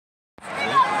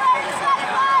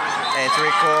It's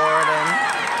recording.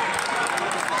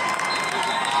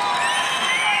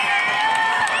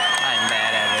 I'm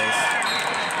bad at this.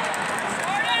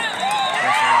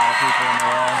 There's a lot of people in the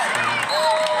roster.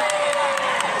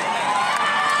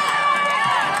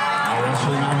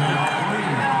 Wrestling on that three,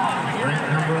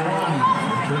 ranked number 1,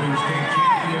 returning state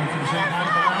champion from St.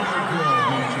 Michael Albertville,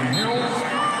 Nancy Mills,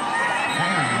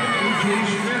 and A.J.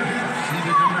 Smith,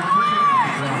 seated number 3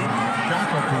 from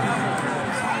Jacob Aho.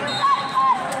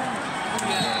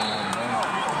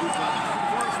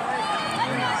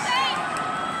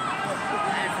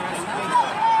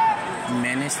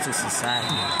 Menace to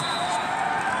society.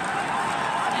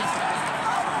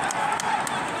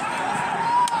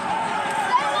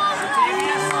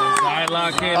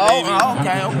 Oh,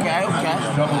 okay.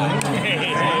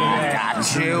 Got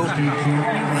you.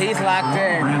 He's locked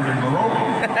in.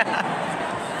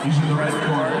 He's in the red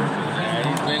corner. Yeah,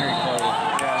 he's been recorded.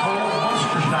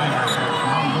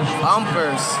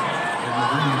 Bumpers.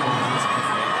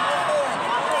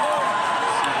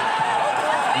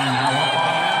 And now up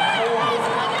on that 4,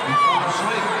 before the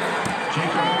slate,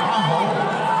 Jacob Aho.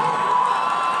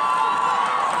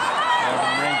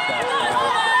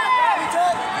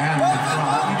 And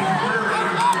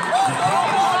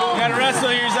you gotta wrestle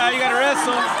here, Zy. You gotta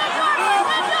wrestle.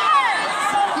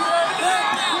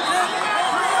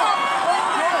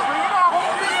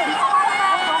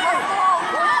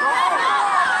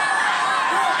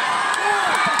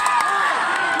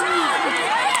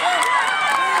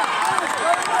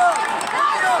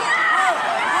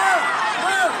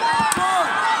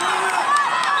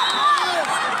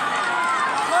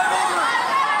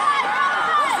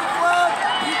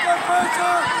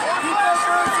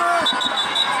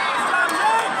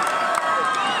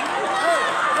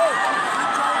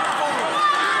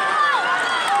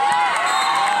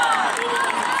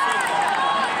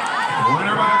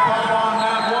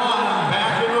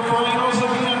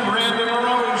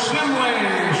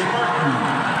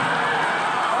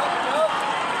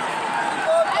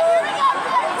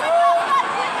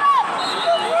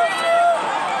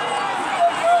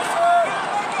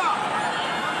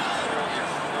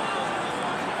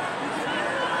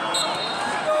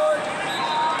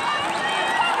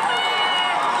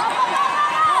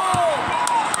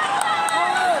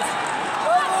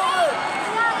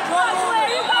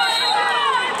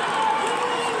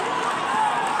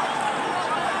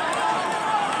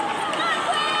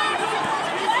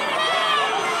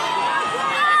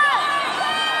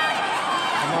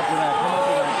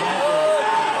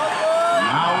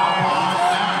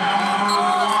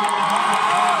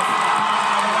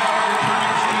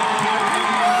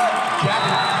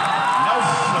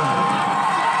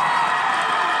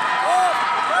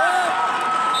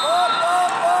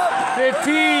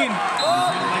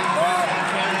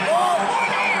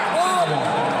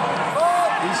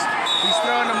 He's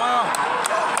throwing them off.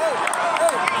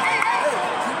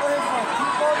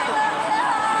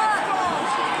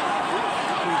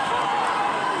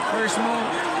 First move.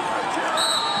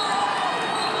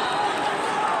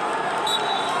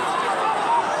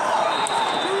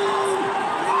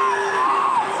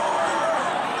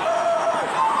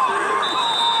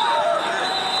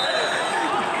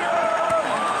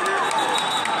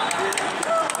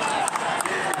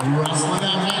 wrestling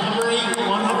at category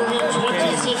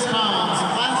 126 pounds,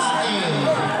 Class A.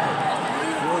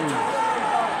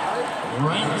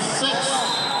 Ranked 6th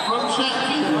from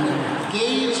Chattanooga,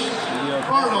 Gage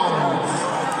Bartles.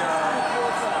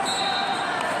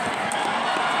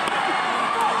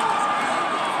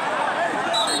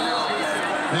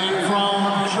 And from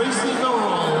Tracy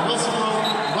Norwell,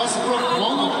 Westbrook,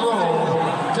 Walnut Grove,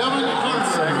 Devin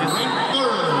Carter, ranked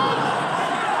 3rd.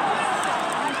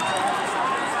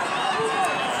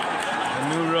 The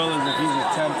new rule is if he's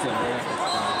attempting, right?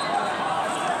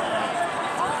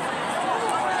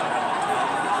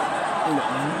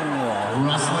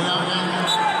 Wrestling out at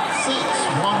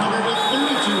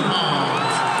 132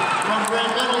 pounds. From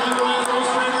Grand Meadow, Leroy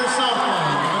Illustrator,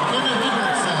 Southland, McKenna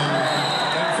Hendrickson.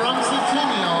 And from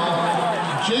Centennial,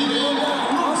 Jacob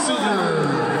Aho.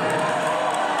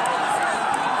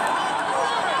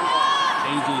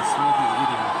 A.J. Smith is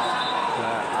hitting.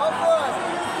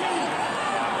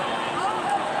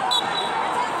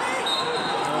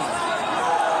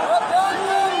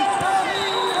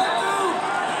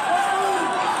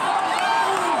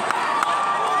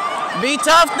 Be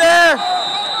tough there.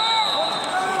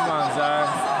 Come on, Zy.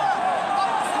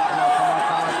 Come on.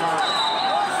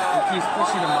 He keeps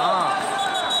pushing him off.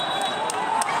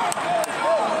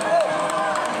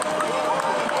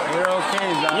 You're okay,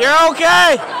 Zy. You're okay.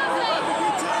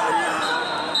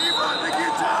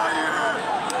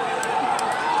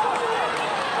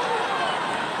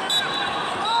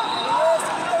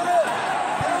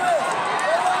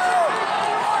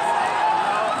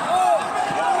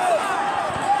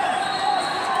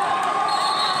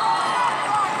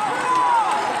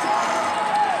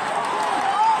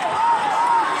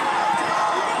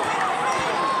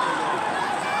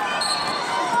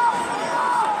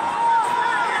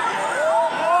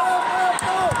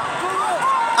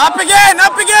 Up again,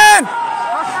 up again. He's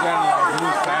gotta like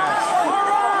move fast.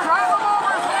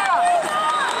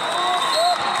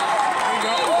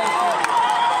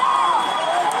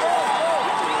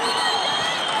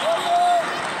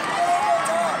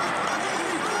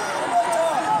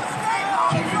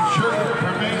 Taking short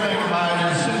prevailing by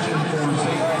decision for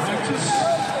St. Francis.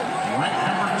 Ranked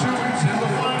number 2 is in the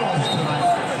finals tonight.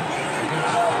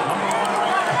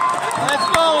 Let's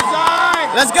go, Zai!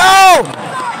 Let's go.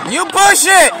 You push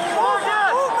it.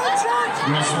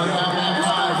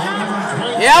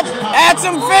 Yep, add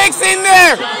some fakes in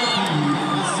there.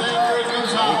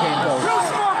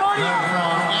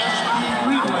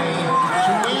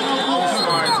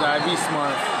 Smart, Zai. Be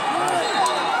smart.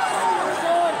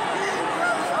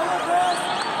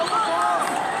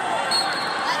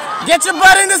 Get your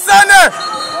butt in the center.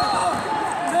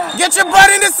 Get your butt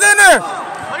in the center.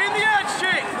 Play in the edge,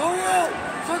 Jake.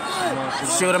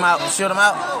 Shoot him out. Shoot him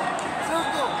out.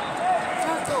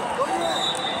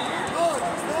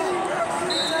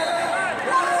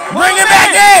 Bring him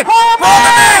back in. Pull him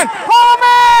in. Pull him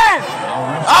in!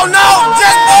 Oh no,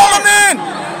 just pull him in.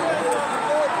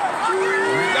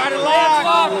 Got it locked.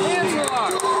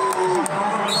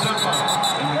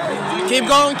 Keep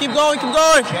going, keep going, keep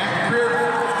going.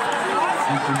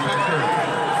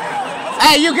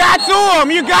 Hey, you got to him.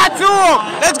 You got to him.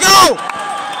 Let's go.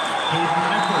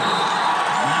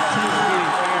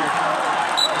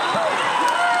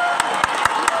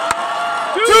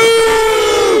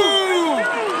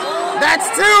 That's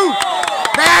two!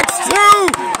 That's two!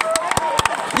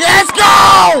 Yes,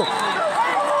 go!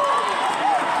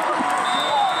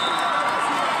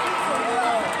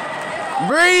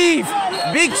 Breathe!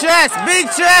 Big chest, big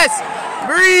chest!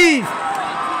 Breathe!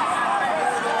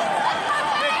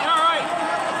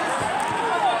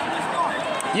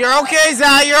 You're okay,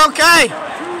 Zai, you're okay.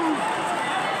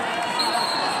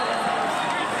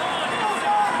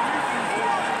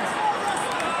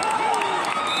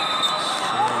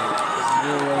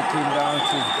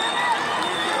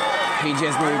 He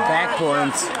just made back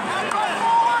points.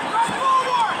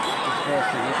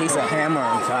 He's a hammer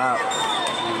on top.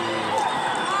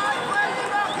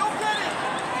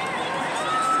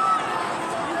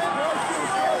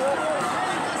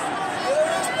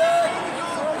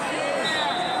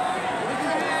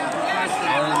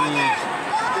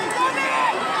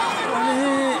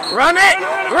 Run it!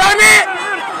 Run it!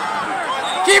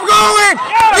 Keep going!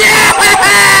 Yes!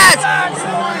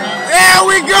 There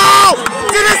we go!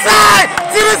 To the side!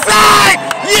 To the side!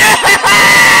 Yeah!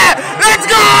 Let's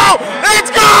go! Let's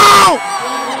go!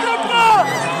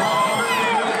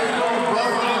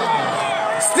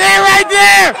 Stay right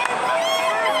there!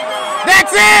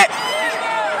 That's it!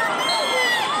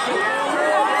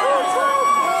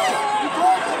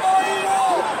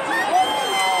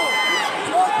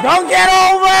 Don't get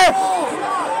over!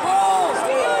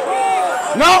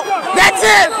 No! That's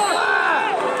it!